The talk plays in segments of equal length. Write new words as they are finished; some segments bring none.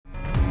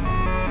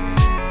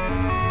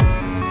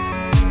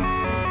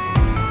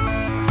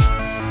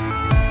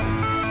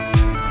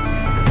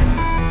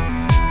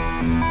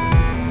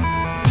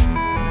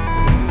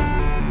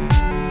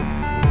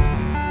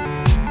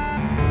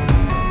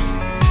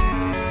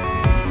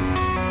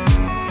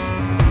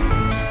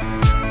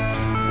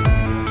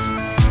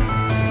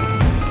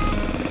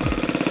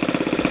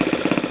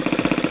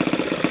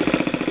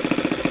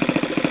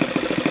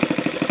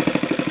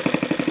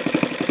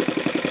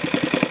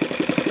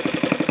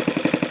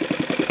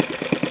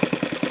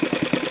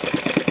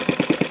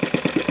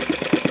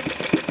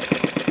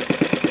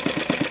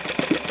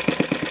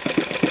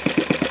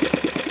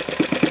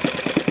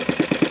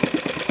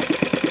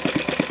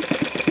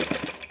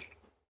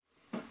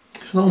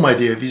my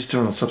dear visitors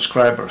and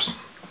subscribers.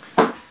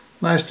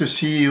 Nice to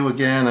see you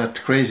again at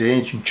Crazy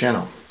Engine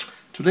channel.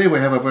 Today we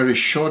have a very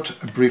short,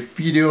 brief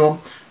video,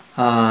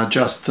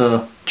 just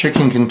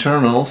checking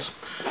internals,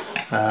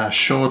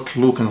 short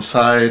look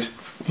inside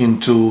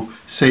into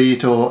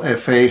Saito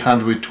FA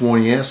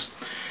 120S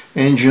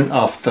engine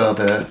after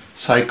the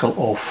cycle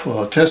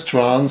of test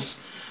runs,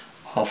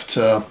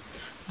 after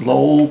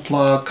glow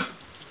plug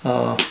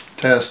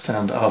test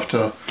and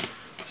after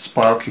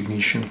spark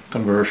ignition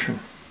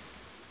conversion.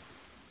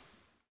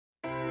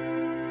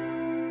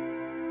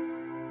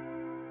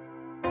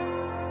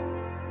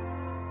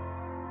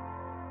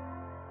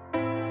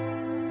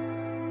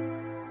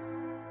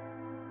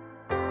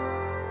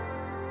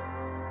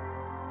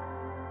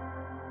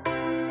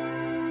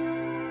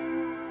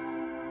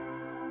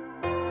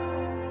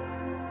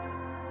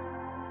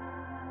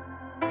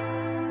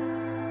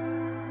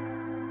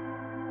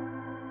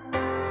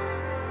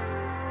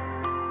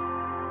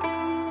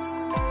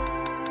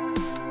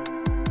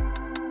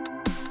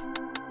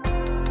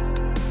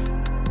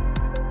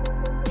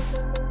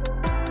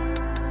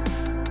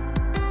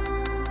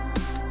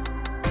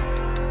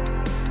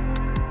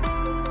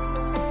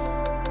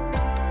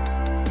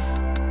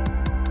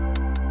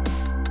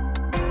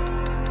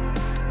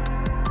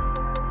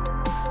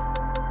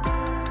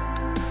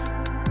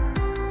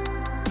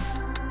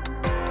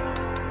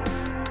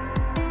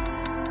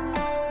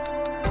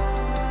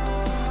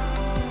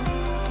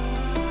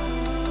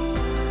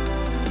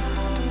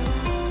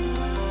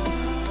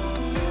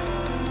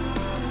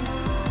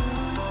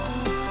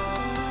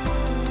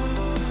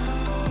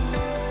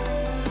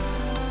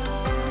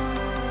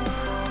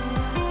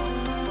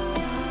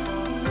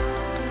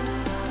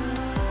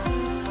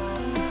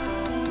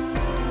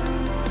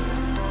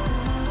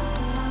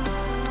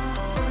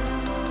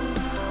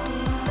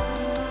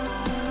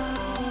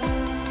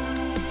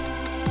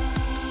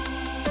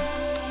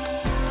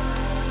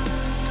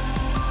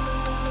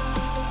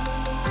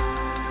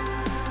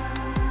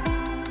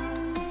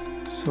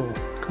 So,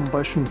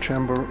 combustion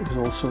chamber is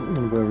also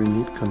in very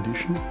neat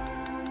condition.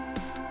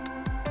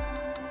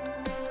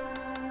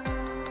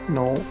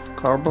 No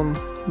carbon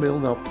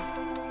buildup,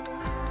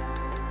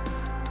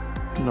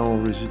 no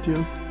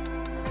residue.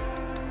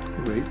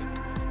 Great.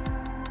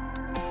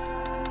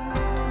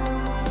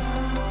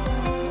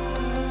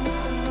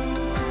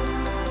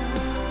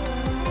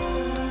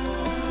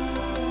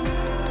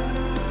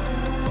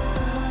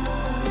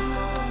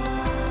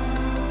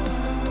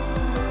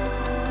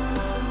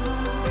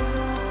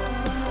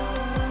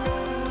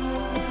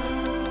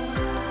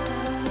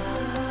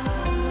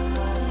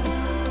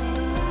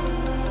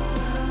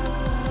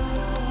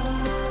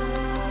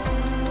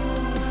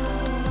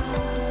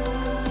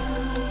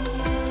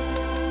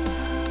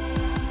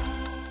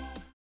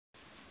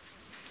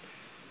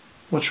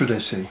 What should I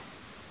say?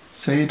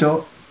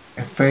 Saito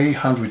FA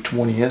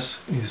 120S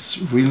is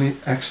really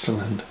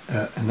excellent,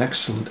 an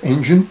excellent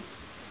engine,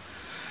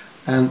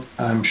 and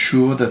I'm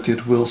sure that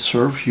it will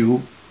serve you,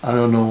 I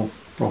don't know,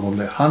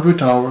 probably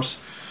 100 hours.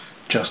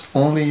 Just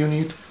only you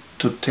need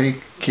to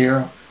take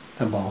care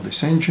about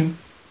this engine,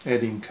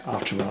 adding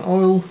after run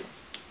oil,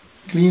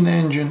 clean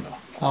engine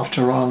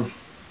after run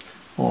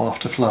or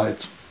after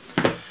flight.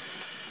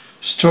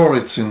 Store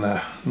it in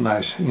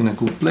a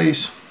good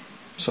place.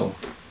 So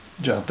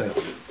just that.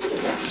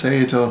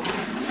 Saito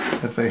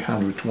FA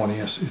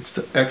 120S, it's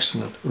the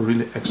excellent,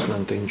 really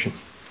excellent engine.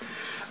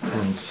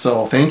 And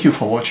so thank you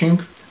for watching,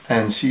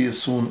 and see you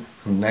soon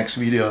in next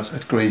videos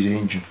at Crazy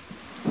Engine.